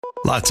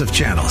Lots of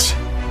channels,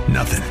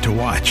 nothing to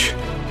watch,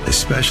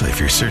 especially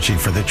if you're searching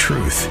for the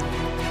truth.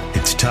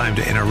 It's time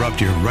to interrupt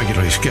your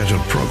regularly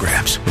scheduled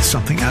programs with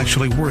something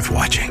actually worth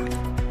watching.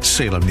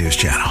 Salem News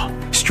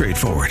Channel.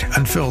 Straightforward,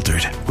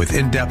 unfiltered, with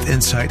in-depth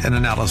insight and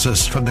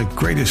analysis from the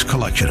greatest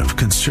collection of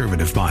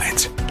conservative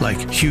minds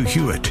like Hugh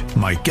Hewitt,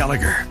 Mike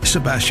Gallagher,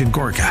 Sebastian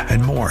Gorka,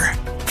 and more.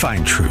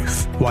 Find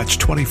truth. Watch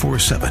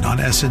 24/7 on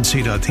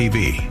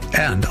snc.tv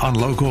and on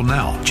Local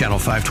Now, Channel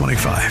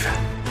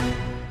 525.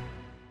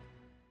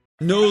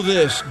 Know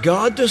this,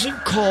 God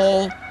doesn't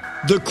call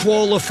the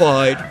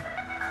qualified,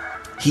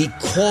 He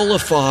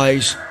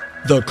qualifies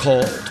the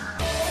called.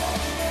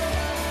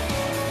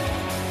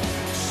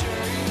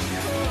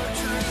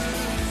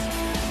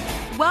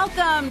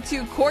 Welcome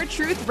to Core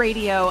Truth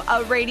Radio,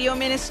 a radio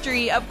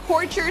ministry of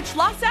Core Church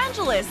Los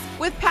Angeles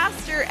with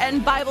pastor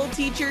and Bible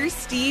teacher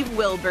Steve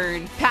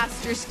Wilburn.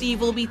 Pastor Steve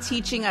will be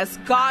teaching us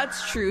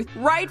God's truth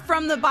right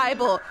from the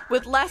Bible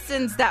with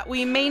lessons that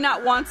we may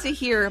not want to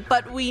hear,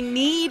 but we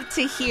need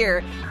to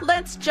hear.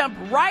 Let's jump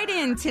right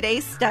in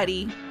today's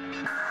study.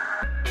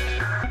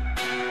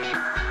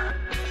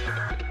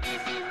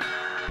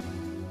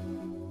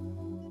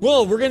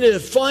 Well, we're going to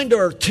find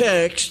our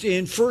text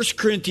in 1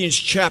 Corinthians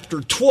chapter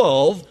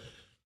 12,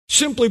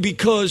 simply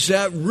because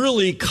that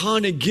really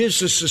kind of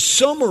gives us a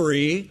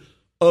summary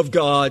of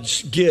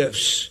God's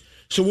gifts.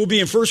 So we'll be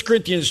in 1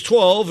 Corinthians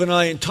 12, and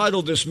I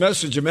entitled this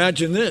message,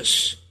 imagine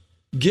this,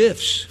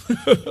 gifts.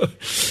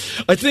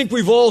 I think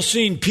we've all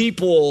seen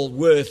people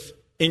with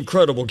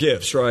incredible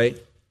gifts,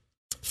 right?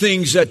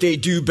 Things that they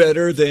do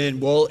better than,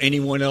 well,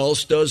 anyone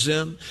else does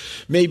them.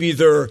 Maybe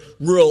they're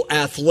real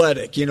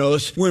athletic. You know,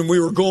 when we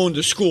were going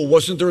to school,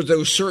 wasn't there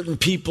those certain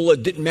people,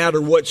 it didn't matter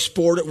what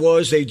sport it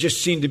was, they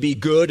just seemed to be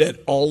good at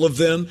all of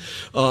them.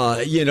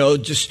 And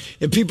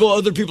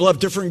other people have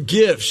different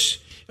gifts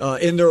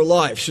in their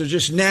lives. They're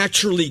just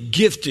naturally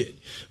gifted.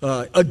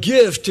 A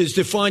gift is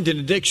defined in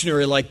a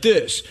dictionary like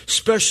this: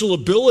 special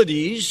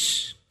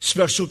abilities,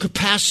 special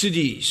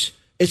capacities.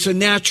 It's a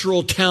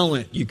natural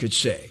talent, you could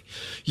say.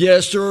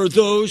 Yes, there are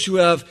those who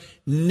have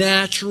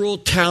natural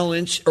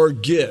talents or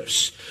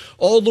gifts,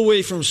 all the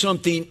way from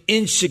something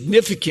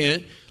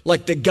insignificant,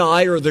 like the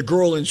guy or the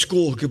girl in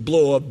school who could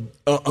blow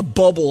a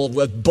bubble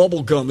with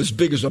bubble gum as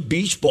big as a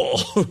beach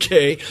ball,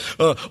 okay?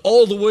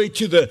 All the way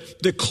to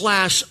the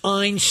class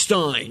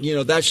Einstein. You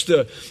know, that's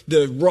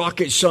the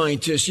rocket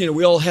scientist. You know,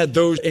 we all had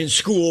those in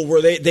school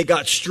where they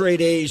got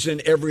straight A's and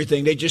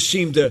everything. They just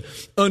seemed to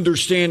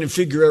understand and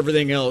figure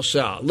everything else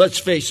out. Let's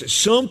face it,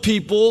 some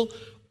people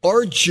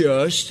are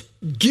just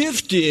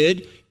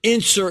gifted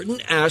in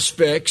certain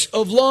aspects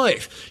of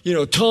life. You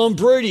know, Tom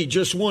Brady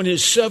just won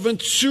his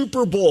 7th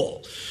Super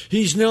Bowl.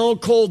 He's now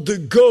called the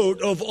GOAT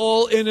of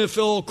all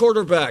NFL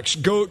quarterbacks.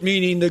 GOAT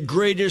meaning the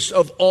greatest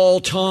of all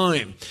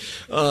time.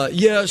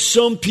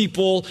 Some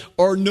people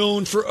are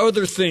known for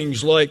other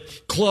things,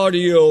 like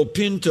Claudio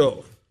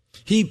Pinto.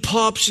 He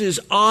pops his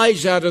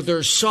eyes out of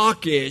their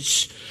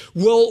sockets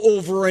well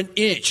over an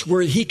inch,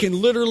 where he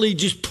can literally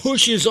just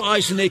push his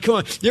eyes and they come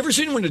on. You ever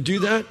seen anyone to do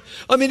that?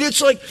 I mean,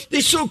 it's like,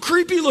 they're so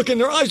creepy looking.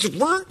 Their eyes,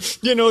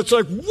 you know, it's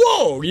like,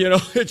 whoa, you know,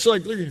 it's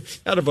like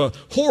out of a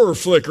horror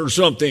flick or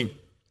something.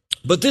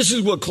 But this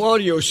is what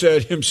Claudio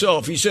said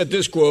himself. He said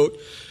this quote,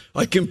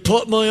 "I can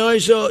pop my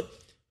eyes out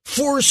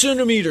 4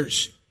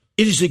 centimeters.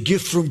 It is a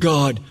gift from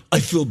God.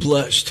 I feel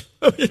blessed."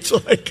 It's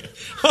like,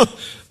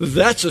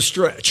 that's a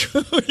stretch.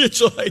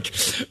 It's like,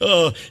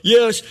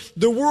 yes,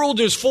 the world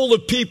is full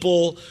of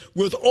people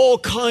with all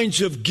kinds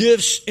of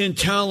gifts and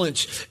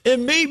talents.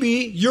 And maybe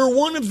you're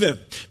one of them.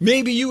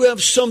 Maybe you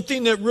have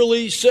something that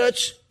really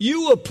sets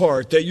you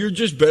apart, that you're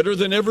just better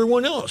than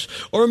everyone else.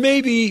 Or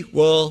maybe,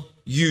 well,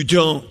 you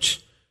don't.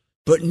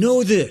 But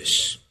know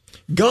this,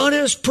 God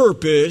has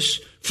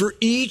purpose for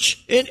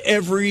each and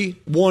every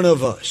one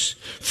of us.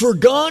 For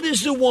God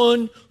is the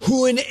one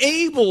who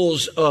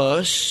enables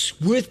us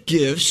with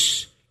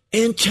gifts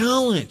and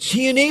talents.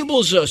 He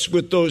enables us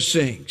with those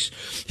things.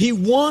 He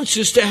wants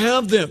us to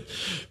have them.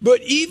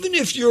 But even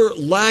if you're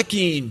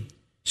lacking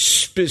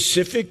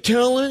specific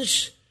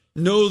talents,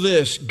 know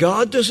this,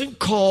 God doesn't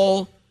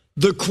call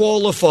the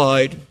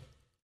qualified,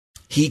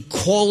 He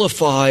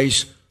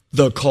qualifies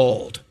the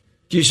called.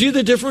 Do you see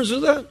the difference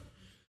of that?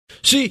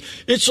 See,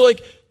 it's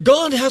like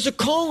God has a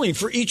calling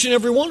for each and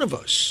every one of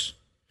us.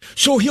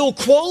 So He'll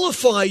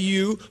qualify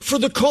you for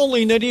the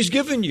calling that He's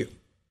given you.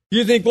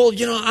 You think, well,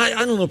 you know,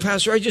 I don't know,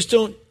 Pastor, I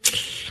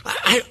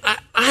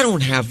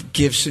don't have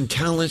gifts and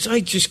talents.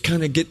 I just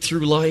kind of get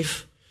through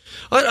life.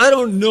 I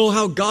don't know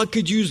how God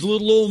could use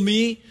little old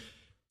me.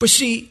 But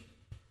see,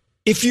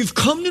 if you've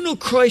come to know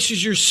Christ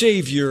as your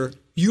Savior,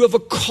 you have a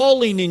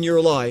calling in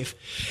your life,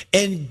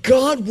 and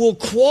God will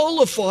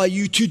qualify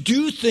you to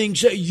do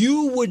things that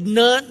you would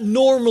not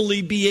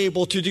normally be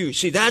able to do.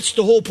 See, that's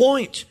the whole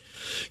point.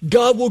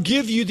 God will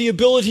give you the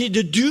ability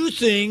to do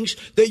things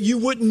that you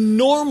wouldn't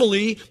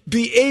normally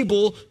be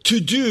able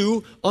to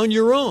do on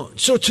your own.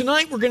 So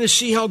tonight we're going to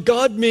see how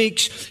God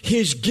makes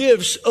His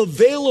gifts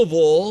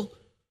available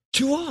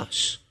to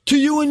us, to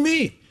you and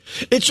me.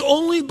 It's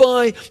only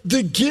by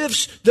the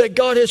gifts that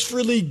God has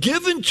freely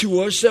given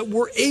to us that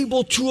we're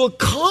able to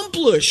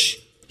accomplish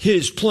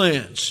his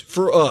plans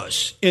for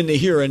us in the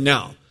here and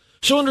now.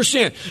 So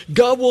understand,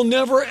 God will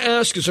never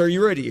ask us, are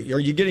you ready? Are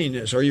you getting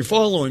this? Are you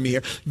following me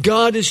here?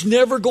 God is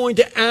never going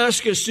to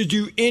ask us to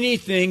do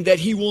anything that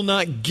he will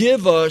not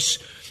give us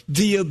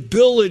the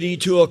ability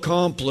to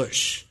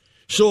accomplish.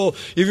 So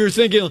if you're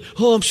thinking,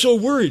 oh, I'm so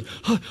worried.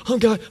 I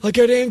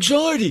got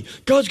anxiety.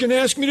 God's going to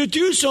ask me to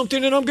do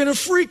something and I'm going to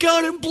freak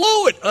out and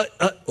blow it.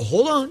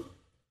 Hold on.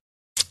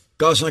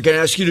 God's not going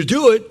to ask you to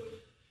do it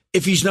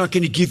if he's not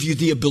going to give you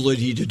the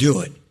ability to do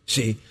it.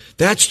 See,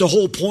 that's the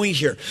whole point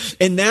here.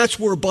 And that's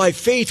where by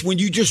faith, when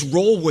you just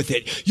roll with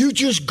it, you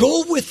just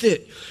go with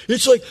it.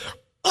 It's like,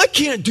 I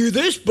can't do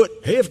this, but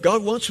hey, if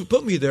God wants to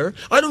put me there,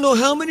 I don't know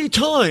how many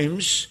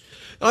times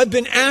I've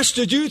been asked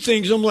to do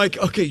things. I'm like,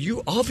 okay,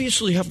 you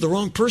obviously have the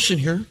wrong person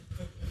here.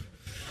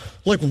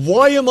 Like,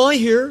 why am I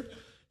here?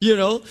 You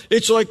know,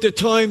 it's like the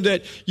time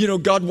that,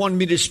 God wanted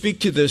me to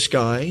speak to this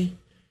guy,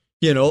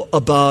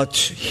 about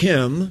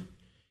him.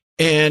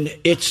 And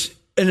it's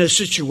in a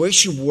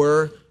situation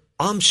where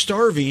I'm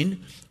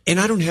starving and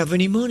I don't have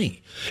any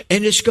money.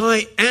 And this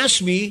guy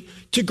asked me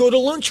to go to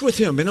lunch with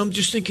him. And I'm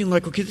just thinking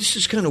like, okay, this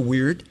is kind of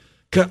weird.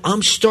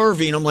 I'm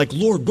starving. I'm like,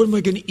 Lord, what am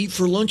I going to eat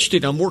for lunch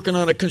today? I'm working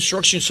on a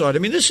construction site. I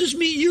mean, this is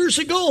me years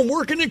ago. I'm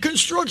working in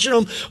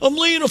construction. I'm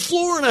laying a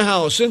floor in a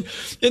house. And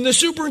the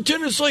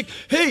superintendent's like,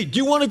 hey, do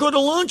you want to go to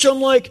lunch?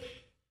 I'm like,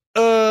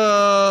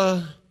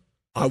 I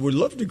would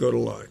love to go to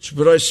lunch.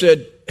 But I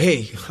said,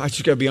 hey, I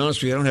just got to be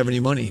honest with you. I don't have any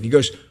money. And he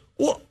goes,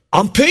 well,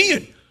 I'm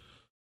paying.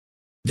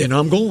 Then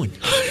I'm going.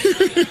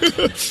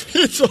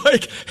 It's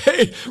like,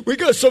 hey, we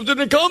got something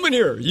in common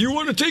here. You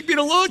want to take me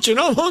to lunch and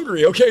I'm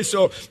hungry. Okay,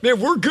 so, man,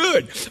 we're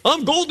good.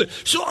 I'm golden.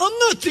 So I'm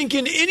not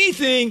thinking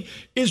anything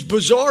is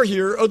bizarre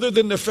here other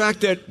than the fact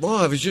that, wow,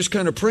 I was just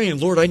kind of praying,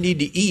 Lord, I need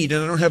to eat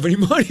and I don't have any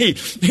money.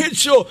 And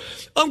so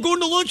I'm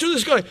going to lunch with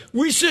this guy.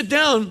 We sit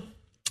down.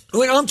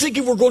 I'm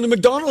thinking we're going to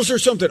McDonald's or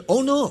something.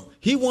 Oh, no,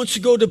 he wants to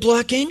go to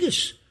Black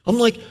Angus. I'm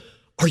like,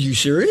 are you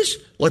serious?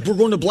 Like we're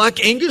going to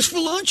Black Angus for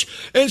lunch?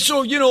 And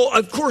so,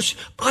 of course,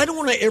 I don't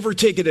want to ever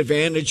take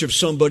advantage of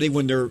somebody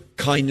when their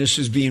kindness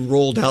is being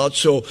rolled out.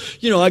 So,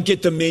 I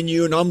get the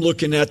menu and I'm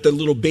looking at the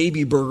little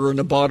baby burger in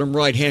the bottom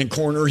right-hand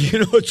corner.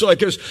 It's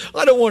like,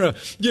 I don't want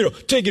to,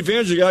 take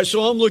advantage of the guy.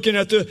 So I'm looking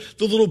at the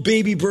little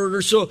baby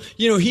burger. So,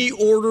 he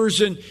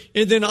orders and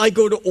then I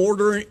go to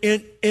order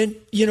and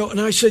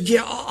I said,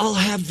 yeah, I'll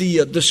have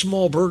the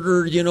small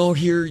burger,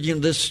 here,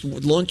 this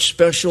lunch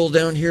special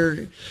down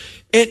here.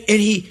 And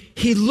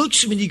he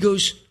looks at me and he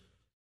goes,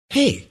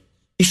 hey,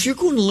 if you're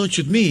going to lunch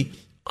with me,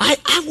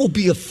 I will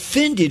be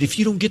offended if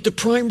you don't get the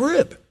prime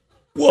rib.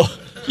 Well,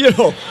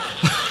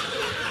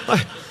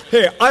 I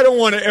don't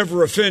want to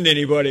ever offend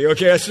anybody.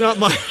 Okay, that's not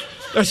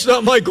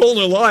my goal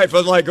in life.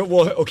 I'm like,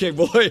 well,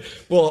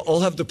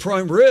 I'll have the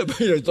prime rib.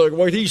 It's like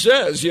what he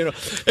says,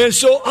 And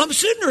so I'm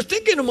sitting there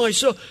thinking to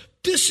myself,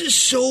 this is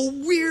so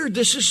weird.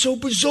 This is so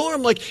bizarre.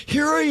 I'm like,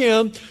 here I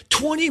am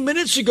 20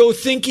 minutes ago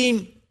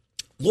thinking,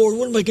 Lord,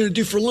 what am I going to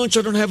do for lunch?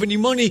 I don't have any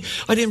money.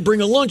 I didn't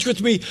bring a lunch with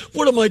me.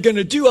 What am I going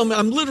to do?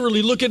 I'm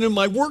literally looking in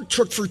my work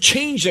truck for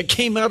change that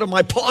came out of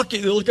my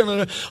pocket.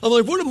 I'm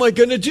like, what am I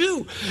going to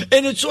do?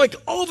 And it's like,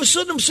 all of a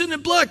sudden, I'm sitting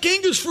at Black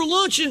Angus for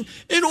lunch and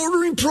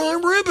ordering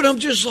prime rib. And I'm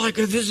just like,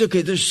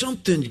 there's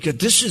something.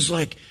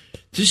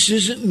 This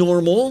isn't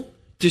normal.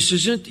 This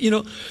isn't,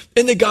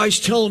 and the guy's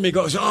telling me,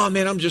 goes, oh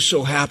man, I'm just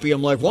so happy.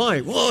 I'm like,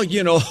 why? Well,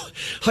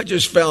 I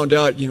just found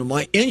out,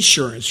 my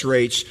insurance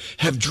rates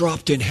have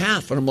dropped in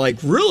half. And I'm like,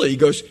 really? He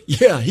goes,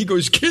 yeah. He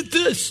goes, get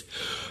this.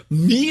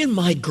 Me and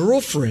my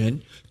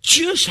girlfriend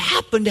just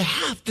happen to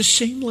have the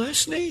same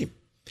last name.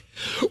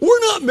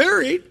 We're not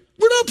married.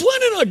 We're not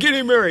planning on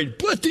getting married,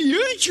 but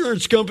the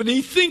insurance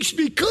company thinks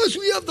because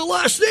we have the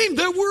last name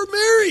that we're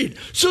married.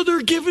 So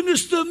they're giving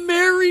us the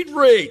married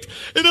rate.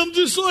 And I'm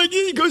just like,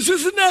 he goes,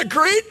 isn't that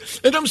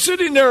great? And I'm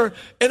sitting there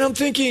and I'm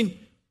thinking,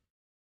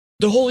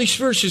 the Holy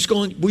Spirit's just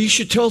going, well, you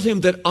should tell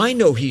him that I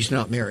know he's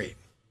not married.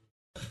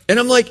 And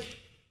I'm like,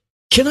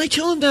 can I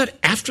tell him that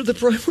after the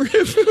prime rib?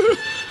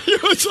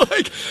 It's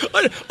like,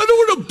 I don't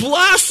want to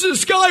blast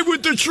this guy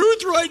with the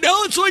truth right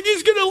now. It's like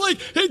he's going to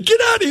hey,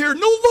 get out of here.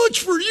 No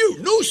lunch for you.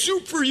 No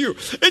soup for you.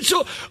 And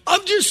so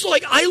I'm just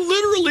like, I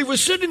literally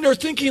was sitting there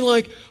thinking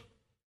like,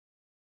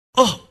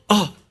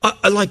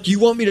 you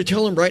want me to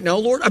tell him right now,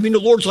 Lord? I mean, the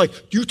Lord's like,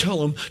 you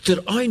tell him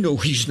that I know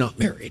he's not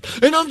married.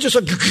 And I'm just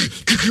like,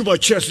 my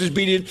chest is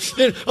beating.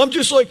 And I'm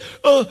just like,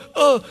 and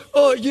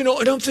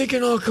I'm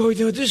thinking,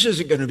 this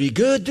isn't going to be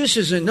good. This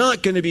isn't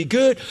not going to be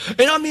good.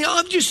 And I mean,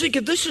 I'm just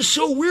thinking, this is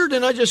so weird.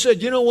 And I just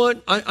said, you know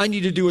what? I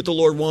need to do what the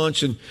Lord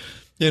wants. And,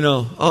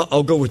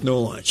 I'll go with no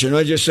lunch. And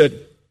I just said,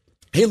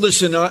 hey,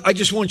 listen, I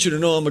just want you to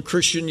know I'm a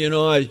Christian,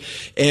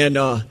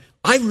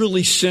 I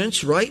really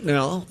sense right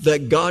now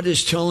that God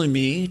is telling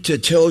me to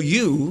tell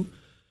you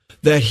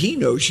that he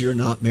knows you're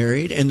not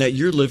married and that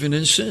you're living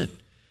in sin.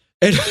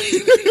 And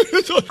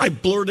I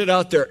blurted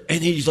out there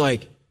and he's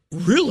like,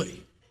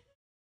 really?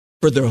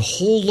 For the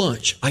whole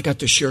lunch, I got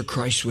to share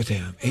Christ with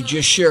him and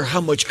just share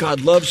how much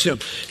God loves him.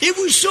 It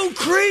was so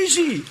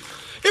crazy.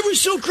 It was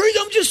so crazy.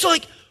 I'm just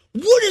like,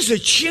 what is the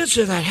chance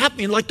of that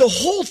happening? Like, the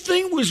whole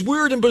thing was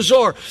weird and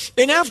bizarre.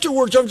 And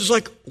afterwards, I'm just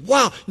like,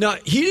 wow. Now,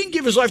 he didn't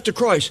give his life to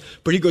Christ,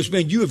 but he goes,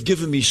 man, you have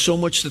given me so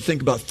much to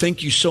think about.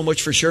 Thank you so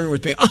much for sharing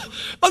with me.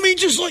 I mean,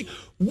 just like,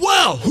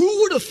 wow,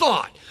 who would have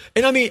thought?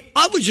 And I mean,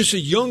 I was just a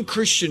young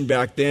Christian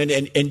back then,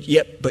 and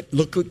yet, but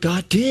look what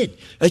God did.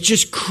 It's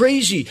just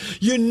crazy.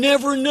 You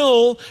never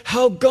know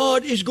how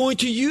God is going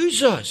to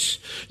use us.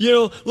 You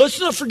know, let's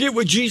not forget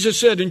what Jesus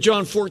said in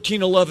John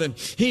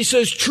 14:11. He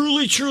says,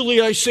 truly, truly,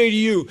 I say to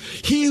you,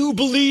 he who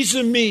believes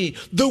in me,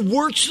 the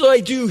works that I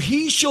do,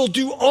 he shall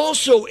do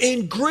also,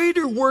 and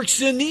greater works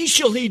than these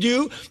shall he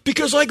do,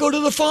 because I go to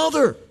the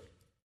Father.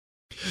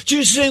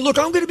 Jesus is saying, look,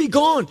 I'm going to be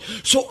gone,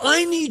 so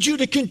I need you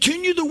to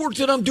continue the work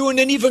that I'm doing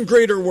and even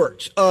greater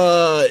works.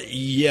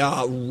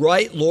 Yeah,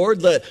 right,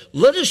 Lord.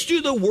 Let us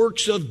do the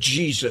works of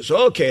Jesus.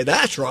 Okay,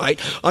 that's right.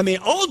 I mean,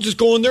 I'll just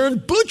go in there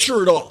and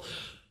butcher it all.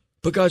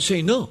 But God's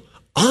saying, no,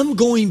 I'm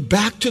going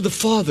back to the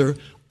Father.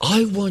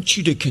 I want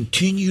you to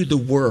continue the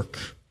work.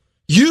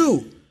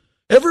 You,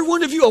 every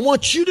one of you, I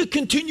want you to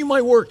continue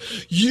my work.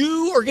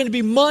 You are going to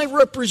be my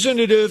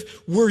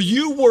representative where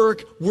you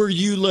work, where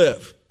you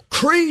live.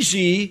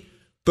 Crazy,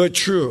 but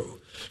true.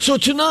 So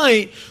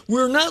tonight,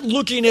 we're not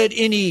looking at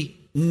any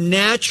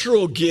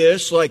natural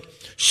gifts like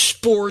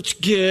sports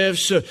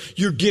gifts,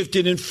 you're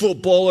gifted in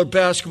football or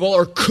basketball,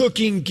 or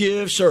cooking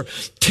gifts, or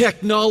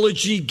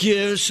technology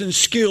gifts and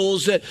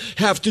skills that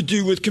have to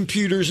do with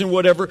computers and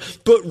whatever.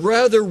 But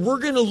rather, we're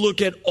going to look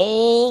at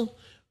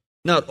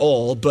not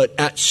all, but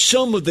at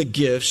some of the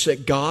gifts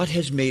that God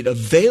has made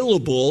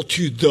available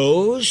to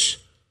those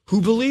who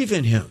believe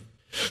in him.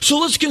 So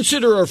let's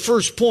consider our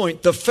first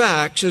point, the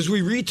facts, as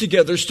we read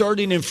together,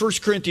 starting in 1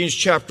 Corinthians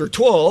chapter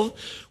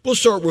 12. We'll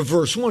start with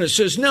verse 1. It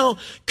says, now,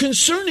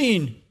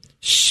 concerning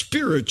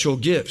spiritual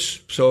gifts.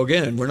 So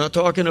again, we're not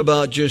talking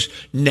about just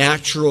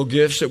natural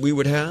gifts that we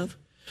would have.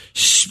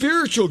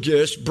 Spiritual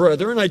gifts,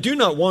 brethren, I do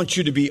not want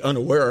you to be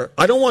unaware.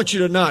 I don't want you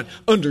to not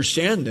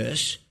understand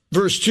this.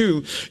 Verse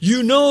 2,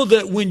 you know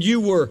that when you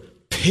were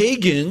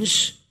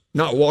pagans,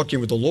 not walking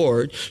with the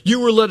Lord, you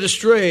were led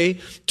astray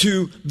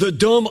to the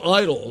dumb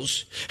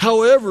idols,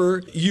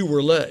 however you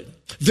were led.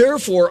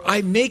 Therefore,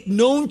 I make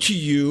known to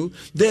you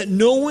that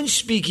no one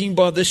speaking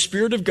by the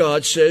Spirit of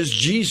God says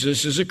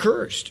Jesus is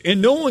accursed.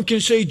 And no one can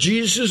say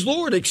Jesus is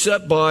Lord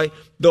except by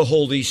the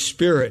Holy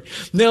Spirit.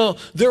 Now,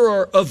 there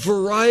are a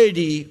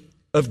variety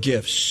of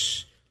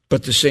gifts,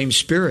 but the same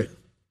Spirit.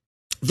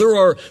 There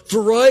are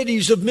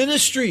varieties of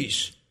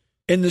ministries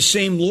and the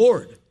same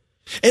Lord.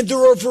 And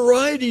there are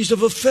varieties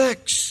of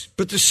effects,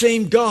 but the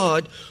same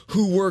God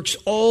who works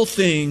all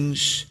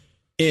things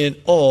in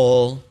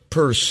all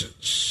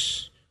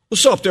persons. We'll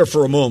stop there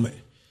for a moment.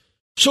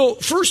 So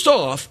first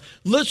off,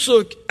 let's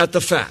look at the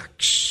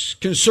facts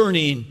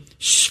concerning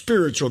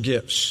spiritual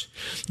gifts.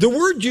 The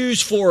word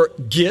used for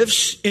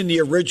gifts in the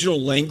original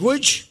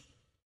language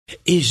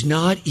is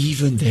not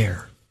even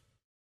there.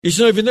 It's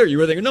not even there. You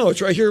were thinking, no,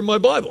 it's right here in my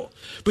Bible.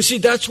 But see,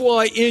 that's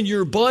why in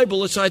your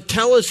Bible it's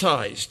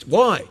italicized.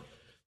 Why?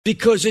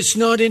 Because it's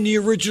not in the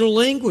original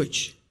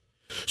language.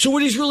 So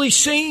what he's really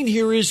saying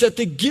here is that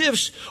the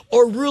gifts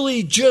are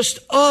really just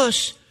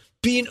us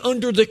being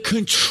under the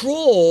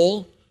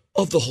control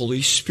of the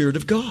Holy Spirit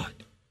of God.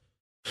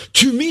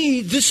 To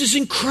me, this is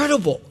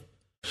incredible.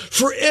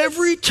 For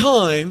every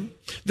time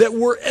that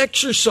we're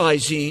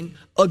exercising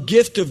a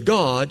gift of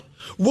God,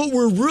 what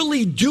we're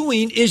really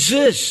doing is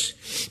this.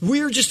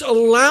 We are just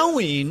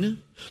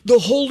allowing the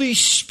Holy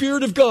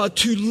Spirit of God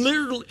to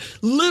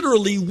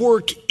literally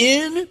work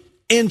in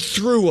and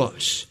through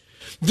us.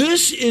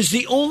 This is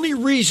the only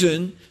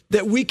reason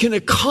that we can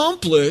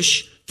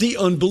accomplish the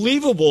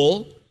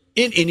unbelievable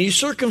in any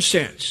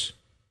circumstance.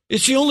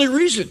 It's the only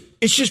reason.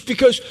 It's just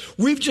because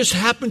we've just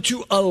happened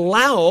to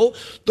allow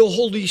the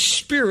Holy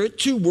Spirit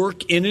to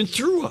work in and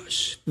through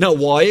us. Now,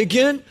 why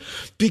again?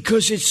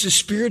 Because it's the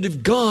Spirit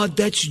of God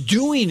that's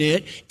doing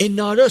it and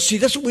not us. See,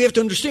 that's what we have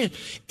to understand.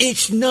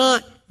 It's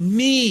not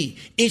me.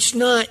 It's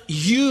not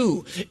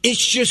you.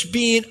 It's just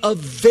being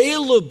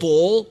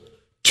available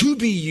to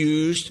be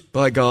used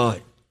by God.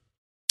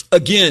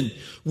 Again,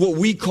 what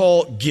we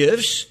call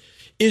gifts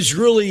is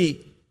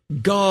really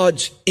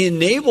God's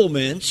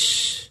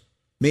enablements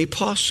made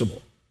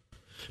possible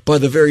by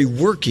the very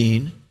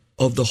working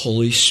of the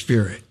Holy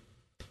Spirit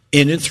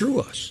in and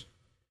through us.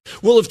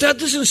 Well, if that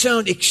doesn't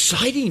sound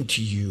exciting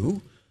to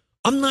you,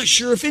 I'm not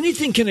sure if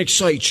anything can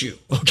excite you,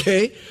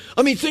 okay?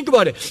 I mean, think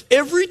about it.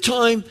 Every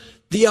time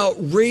the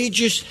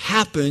outrageous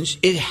happens,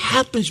 it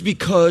happens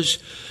because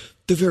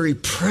the very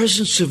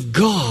presence of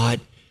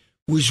God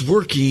was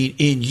working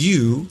in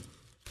you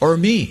or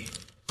me.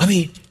 I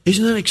mean,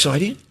 isn't that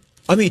exciting?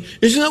 I mean,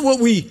 isn't that what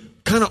we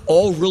kind of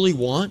all really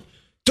want?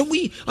 Don't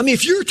we? I mean,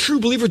 if you're a true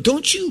believer,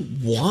 don't you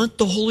want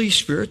the Holy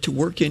Spirit to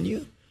work in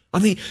you? I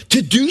mean,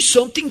 to do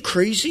something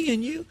crazy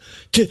in you?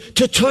 To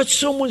touch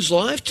someone's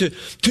life? To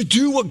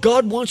do what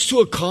God wants to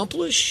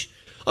accomplish?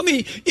 I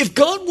mean, if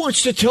God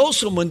wants to tell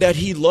someone that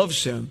he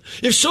loves them,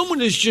 if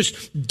someone is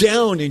just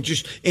down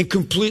and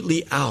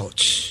completely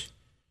out,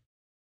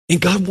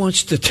 and God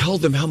wants to tell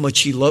them how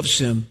much he loves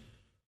them,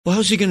 well,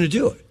 how's he going to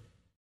do it?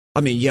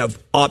 I mean, you have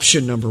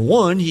option number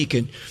one. He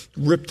can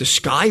rip the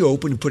sky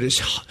open and put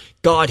his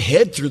God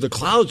head through the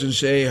clouds and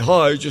say,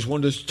 hi, I just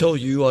wanted to tell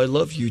you I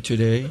love you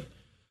today.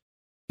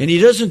 And he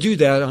doesn't do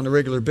that on a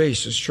regular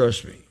basis,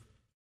 trust me.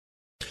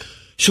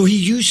 So he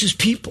uses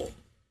people.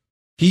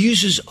 He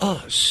uses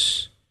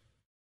us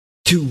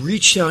to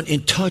reach out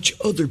and touch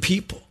other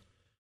people,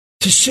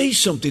 to say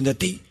something that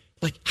they,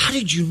 like, how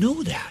did you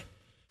know that?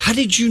 How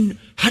did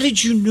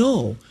you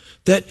know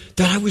that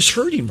I was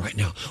hurting right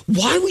now?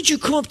 Why would you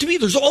come up to me?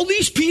 There's all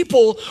these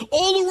people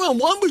all around.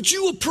 Why would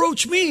you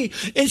approach me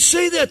and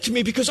say that to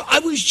me? Because I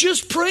was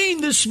just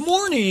praying this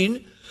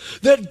morning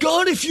that,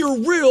 God, if you're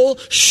real,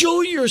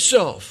 show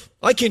yourself.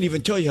 I can't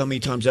even tell you how many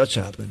times that's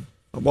happened.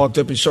 I walked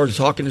up and started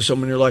talking to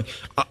someone, and they're like,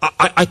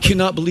 I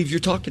cannot believe you're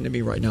talking to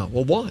me right now.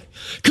 Well, why?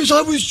 Because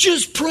I was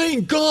just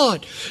praying,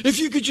 God, if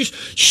you could just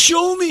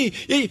show me,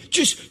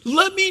 just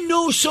let me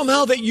know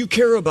somehow that you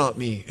care about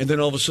me. And then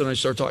all of a sudden I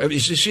start talking.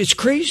 It's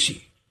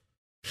crazy.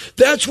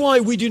 That's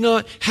why we do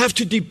not have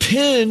to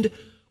depend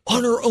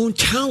on our own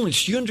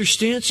talents. Do you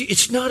understand? See,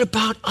 it's not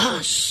about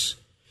us.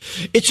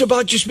 It's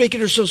about just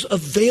making ourselves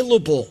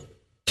available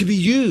to be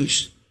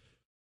used.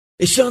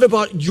 It's not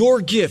about your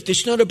gift.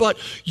 It's not about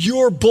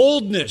your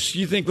boldness.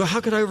 You think, well,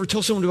 how could I ever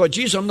tell someone about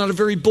Jesus? I'm not a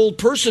very bold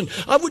person.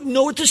 I wouldn't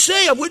know what to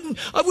say. I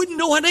wouldn't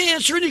know how to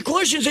answer any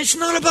questions. It's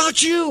not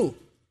about you.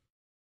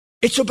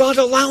 It's about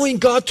allowing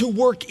God to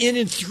work in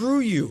and through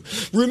you.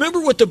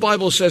 Remember what the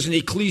Bible says in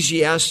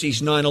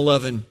Ecclesiastes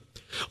 9:11.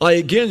 I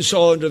again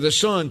saw under the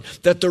sun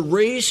that the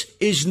race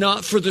is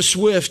not for the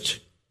swift.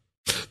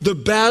 The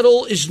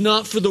battle is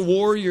not for the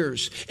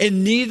warriors,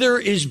 and neither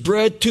is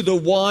bread to the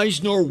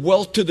wise, nor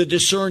wealth to the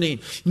discerning,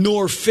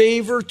 nor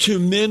favor to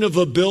men of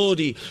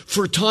ability,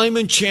 for time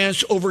and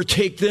chance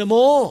overtake them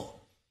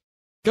all.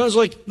 God's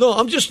like, no,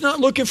 I'm just not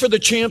looking for the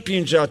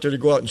champions out there to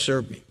go out and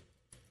serve me.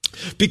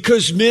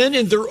 Because men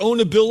in their own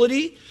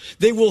ability,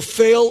 they will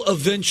fail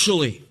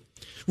eventually.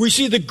 We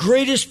see the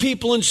greatest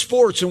people in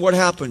sports, and what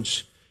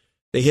happens?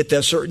 They hit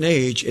that certain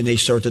age and they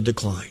start to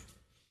decline.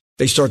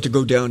 They start to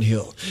go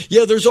downhill.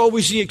 Yeah, there's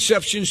always the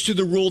exceptions to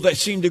the rule that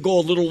seem to go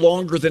a little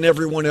longer than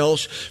everyone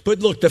else. But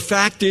look, the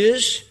fact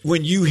is,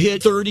 when you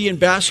hit 30 in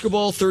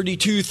basketball,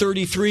 32,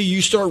 33,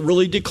 you start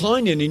really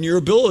declining in your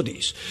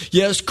abilities.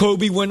 Yes,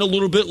 Kobe went a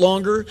little bit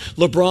longer.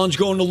 LeBron's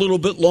going a little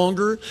bit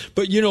longer.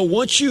 But,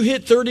 once you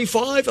hit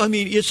 35, I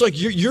mean, it's like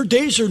your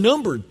days are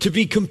numbered to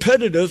be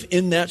competitive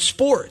in that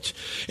sport.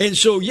 And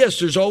so, yes,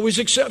 there's always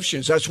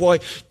exceptions. That's why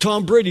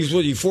Tom Brady's,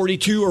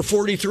 42 or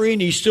 43,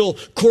 and he's still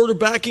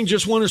quarterbacking,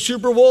 just won a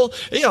Super Bowl.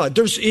 Yeah,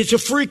 it's a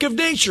freak of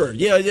nature.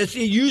 Yeah, it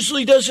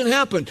usually doesn't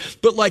happen.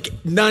 But like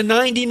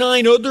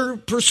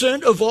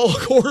 99% of all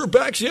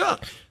quarterbacks, yeah,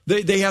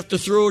 they have to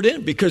throw it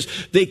in because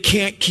they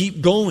can't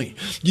keep going.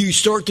 You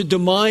start to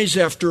demise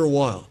after a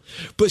while.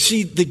 But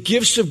see, the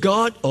gifts of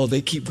God,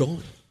 they keep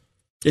going.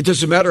 It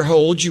doesn't matter how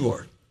old you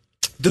are.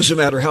 Doesn't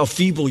matter how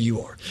feeble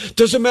you are.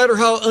 Doesn't matter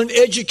how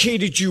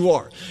uneducated you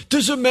are.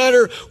 Doesn't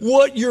matter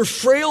what your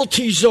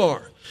frailties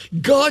are.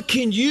 God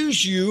can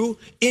use you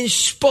in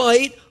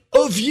spite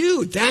of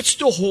you. That's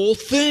the whole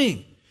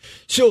thing.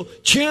 So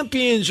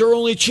champions are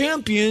only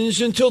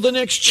champions until the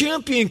next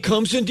champion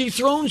comes and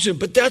dethrones them.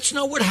 But that's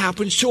not what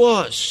happens to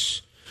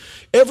us.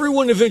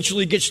 Everyone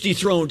eventually gets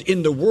dethroned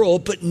in the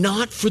world, but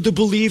not for the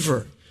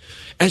believer.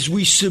 As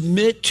we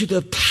submit to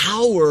the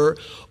power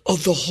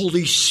of the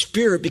Holy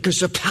Spirit, because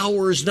the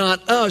power is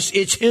not us,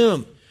 it's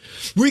Him.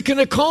 We can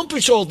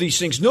accomplish all these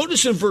things.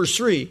 Notice in verse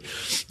 3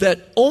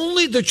 that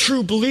only the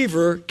true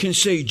believer can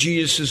say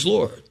Jesus is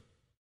Lord.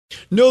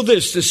 Know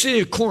this, the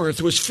city of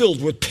Corinth was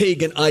filled with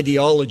pagan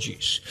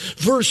ideologies.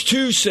 Verse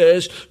 2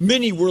 says,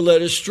 many were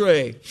led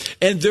astray.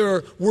 And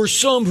there were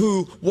some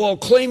who, while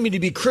claiming to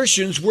be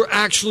Christians, were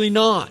actually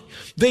not.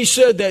 They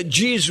said that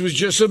Jesus was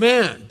just a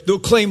man. They'll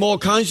claim all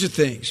kinds of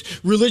things.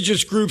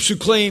 Religious groups who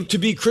claim to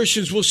be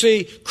Christians will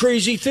say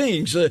crazy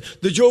things. The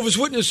Jehovah's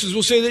Witnesses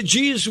will say that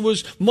Jesus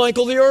was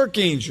Michael the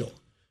Archangel.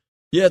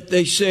 Yet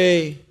they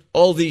say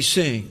all these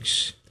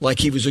things like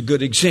he was a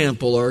good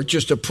example or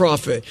just a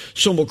prophet.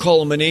 Some will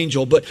call him an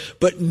angel.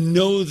 But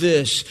know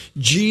this,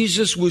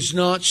 Jesus was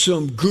not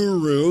some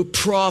guru,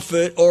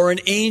 prophet, or an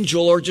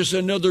angel, or just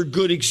another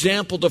good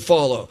example to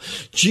follow.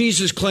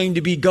 Jesus claimed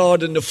to be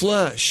God in the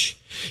flesh.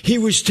 He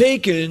was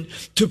taken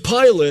to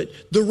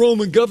Pilate, the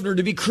Roman governor,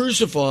 to be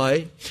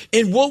crucified.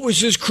 And what was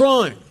his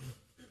crime?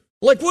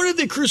 Like, why did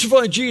they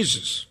crucify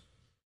Jesus?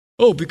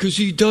 Oh, because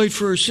he died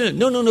for our sin.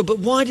 No. But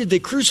why did they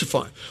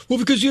crucify him? Well,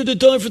 because he had to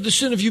die for the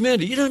sin of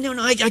humanity.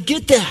 No, I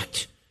get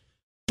that.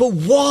 But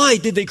why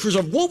did they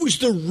crucify him? What was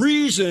the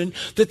reason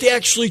that they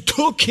actually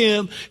took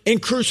him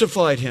and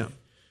crucified him?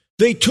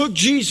 They took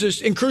Jesus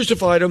and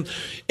crucified him,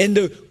 and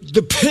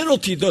the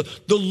penalty, the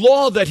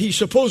law that he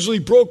supposedly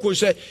broke was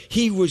that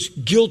he was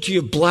guilty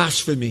of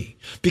blasphemy.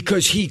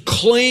 because he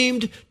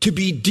claimed to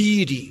be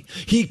deity.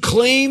 He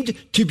claimed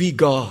to be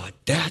God.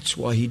 That's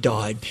why he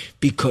died,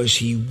 because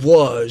he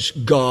was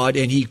God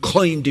and he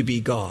claimed to be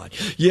God.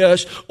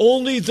 Yes,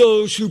 only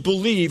those who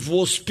believe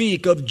will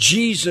speak of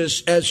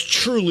Jesus as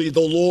truly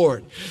the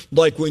Lord.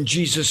 Like when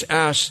Jesus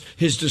asked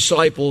his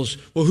disciples,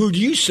 well, who do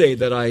you say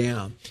that I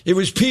am? It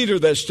was Peter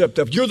that stepped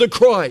up. You're the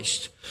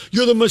Christ.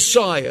 You're the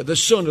Messiah, the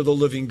Son of the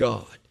living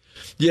God.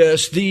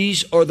 Yes,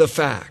 these are the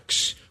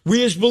facts.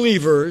 We as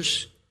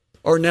believers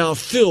are now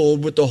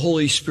filled with the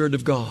Holy Spirit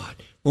of God.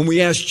 When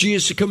we ask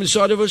Jesus to come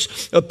inside of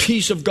us, a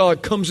peace of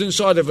God comes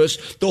inside of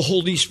us, the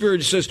Holy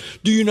Spirit. It says,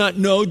 do you not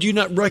know, do you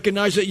not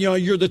recognize that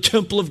you're the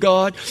temple of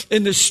God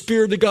and the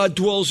Spirit of God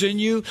dwells in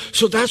you?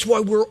 So that's why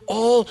we're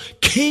all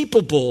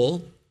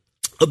capable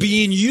of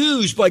being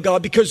used by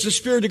God, because the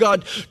Spirit of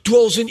God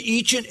dwells in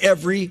each and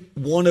every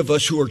one of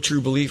us who are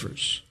true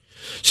believers.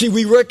 See,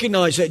 we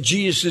recognize that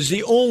Jesus is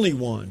the only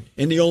one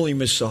and the only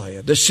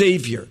Messiah, the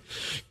Savior.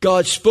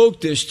 God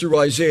spoke this through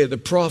Isaiah the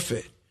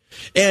prophet.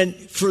 And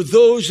for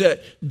those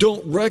that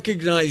don't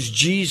recognize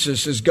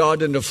Jesus as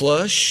God in the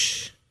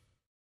flesh,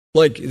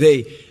 like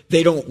they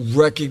don't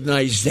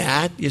recognize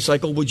that. It's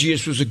like, oh, well,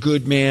 Jesus was a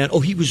good man. Oh,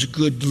 he was a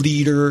good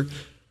leader.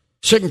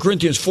 2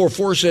 Corinthians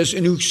 4:4 says,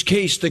 in whose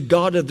case the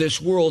God of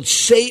this world,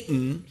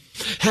 Satan,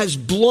 has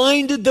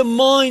blinded the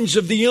minds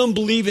of the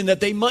unbelieving,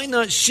 that they might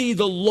not see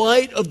the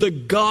light of the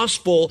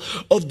gospel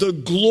of the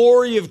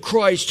glory of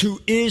Christ, who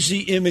is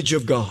the image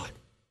of God.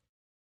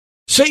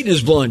 Satan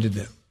has blinded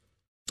them.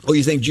 Oh,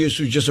 you think Jesus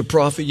was just a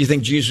prophet? You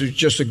think Jesus was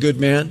just a good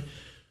man?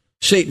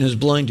 Satan has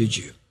blinded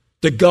you.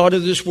 The God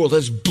of this world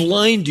has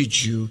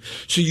blinded you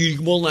so you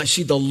will not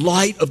see the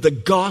light of the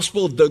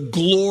gospel of the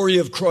glory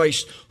of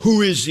Christ,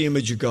 who is the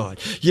image of God.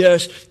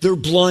 Yes, they're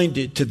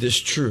blinded to this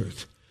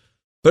truth.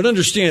 But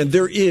understand,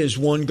 there is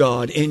one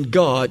God, and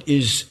God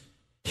is,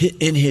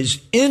 in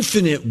his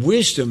infinite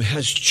wisdom,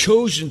 has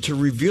chosen to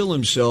reveal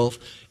himself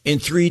in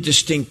three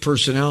distinct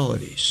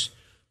personalities: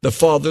 the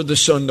Father, the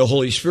Son, the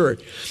Holy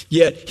Spirit.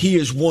 Yet he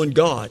is one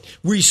God.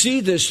 We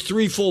see this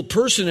threefold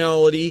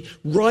personality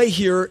right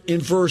here in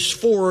verse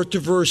 4 to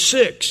verse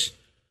 6.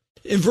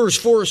 In verse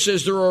 4 it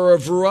says there are a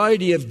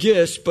variety of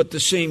gifts, but the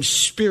same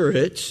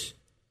Spirit.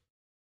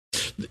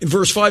 In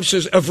verse 5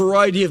 says a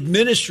variety of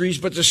ministries,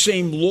 but the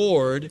same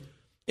Lord.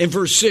 In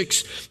verse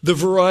 6, the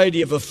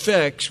variety of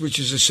effects, which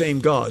is the same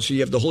God. So you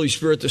have the Holy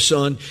Spirit, the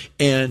Son,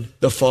 and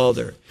the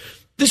Father.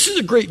 This is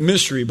a great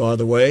mystery, by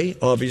the way,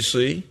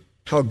 obviously,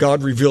 how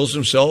God reveals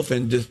himself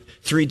in the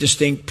three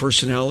distinct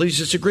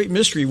personalities. It's a great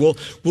mystery. We'll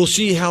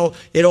see how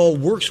it all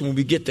works when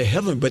we get to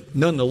heaven, but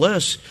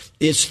nonetheless,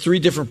 it's three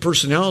different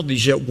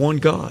personalities, yet one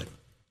God.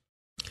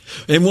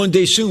 And one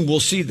day soon,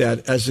 we'll see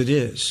that as it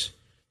is.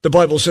 The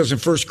Bible says in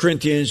 1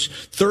 Corinthians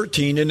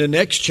 13, in the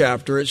next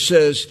chapter, it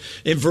says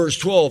in verse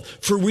 12,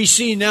 for we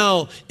see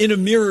now in a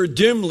mirror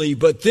dimly,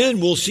 but then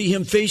we'll see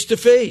him face to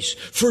face.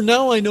 For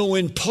now I know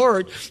in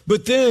part,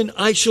 but then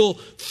I shall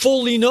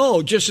fully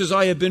know, just as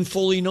I have been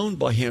fully known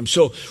by him.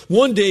 So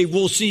one day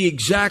we'll see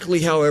exactly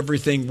how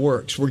everything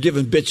works. We're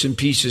given bits and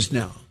pieces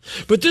now.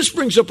 But this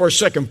brings up our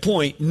second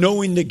point,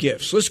 knowing the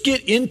gifts. Let's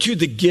get into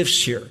the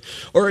gifts here.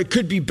 Or it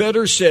could be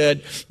better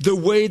said, the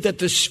way that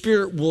the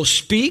Spirit will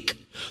speak,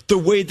 the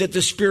way that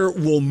the Spirit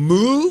will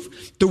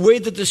move, the way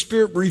that the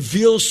Spirit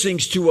reveals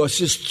things to us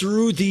is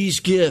through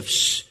these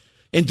gifts.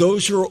 And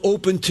those who are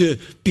open to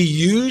be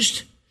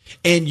used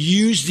and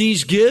use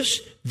these gifts,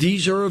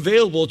 these are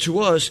available to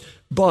us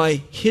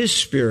by his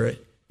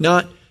Spirit,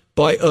 not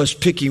by us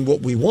picking what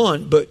we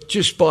want, but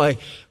just by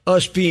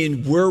us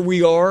being where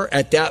we are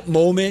at that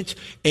moment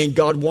and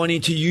God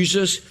wanting to use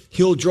us.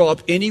 He'll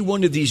drop any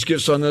one of these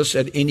gifts on us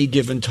at any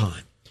given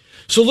time.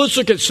 So let's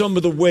look at some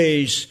of the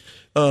ways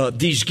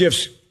these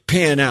gifts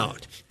pan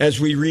out. As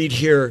we read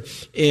here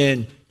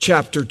in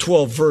chapter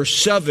 12, verse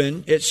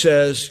 7, it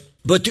says,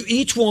 but to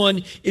each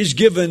one is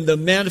given the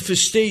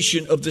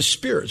manifestation of the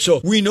Spirit.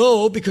 So we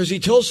know, because he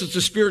tells us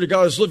the Spirit of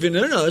God is living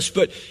in us,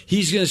 but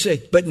he's going to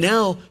say, but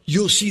now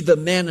you'll see the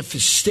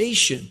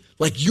manifestation.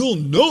 Like you'll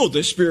know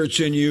the Spirit's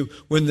in you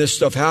when this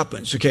stuff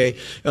happens, okay?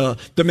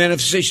 The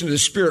manifestation of the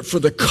Spirit for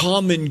the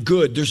common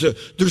good.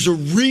 There's a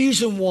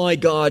reason why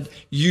God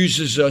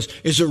uses us.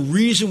 There's a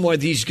reason why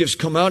these gifts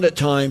come out at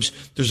times.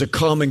 There's a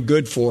common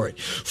good for it.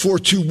 For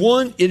to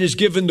one it is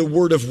given the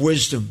word of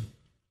wisdom.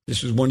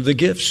 This is one of the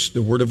gifts,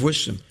 the word of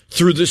wisdom,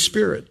 through the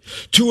Spirit.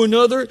 To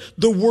another,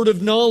 the word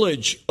of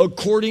knowledge,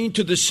 according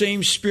to the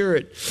same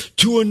Spirit.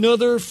 To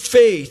another,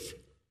 faith,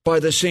 by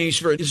the same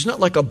Spirit. It's not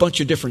like a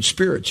bunch of different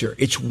spirits here.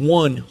 It's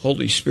one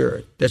Holy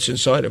Spirit that's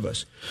inside of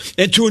us.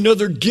 And to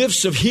another,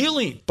 gifts of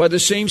healing by the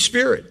same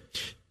Spirit.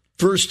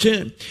 Verse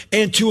 10.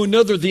 And to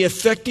another, the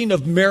effecting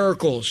of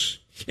miracles.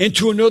 And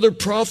to another,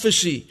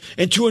 prophecy.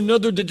 And to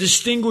another, the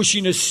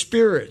distinguishing of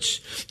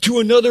spirits. To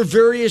another,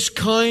 various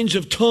kinds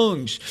of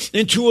tongues.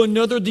 And to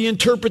another, the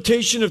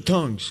interpretation of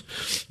tongues.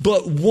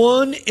 But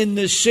one and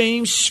the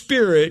same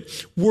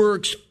Spirit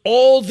works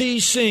all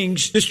these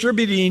things,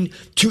 distributing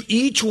to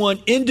each one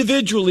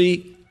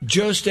individually,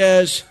 just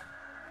as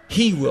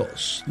he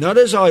wills. Not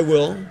as I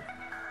will,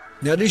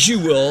 not as you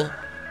will,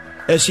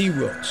 as He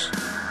wills.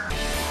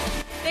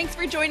 Thanks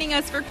for joining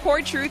us for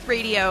Core Truth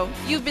Radio.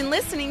 You've been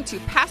listening to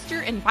pastor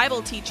and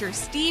Bible teacher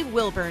Steve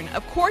Wilburn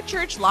of Core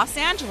Church Los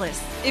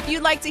Angeles. If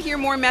you'd like to hear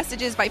more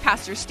messages by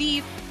Pastor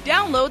Steve,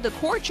 download the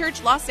Core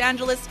Church Los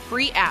Angeles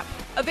free app,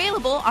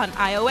 available on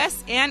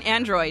iOS and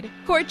Android.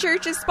 Core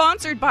Church is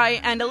sponsored by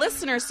and a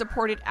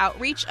listener-supported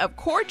outreach of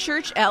Core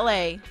Church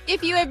LA.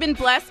 If you have been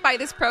blessed by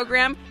this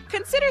program,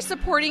 consider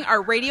supporting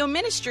our radio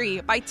ministry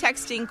by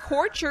texting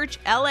Core Church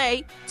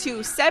LA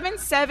to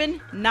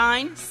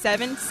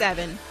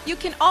 77977. You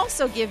can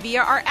also give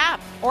via our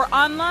app or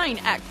online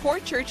at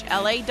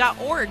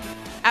corechurchla.org,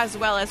 as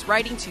well as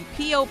writing to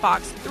P.O.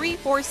 Box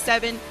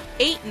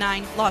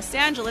 34789, Los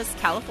Angeles,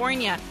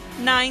 California,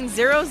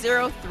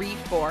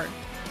 90034.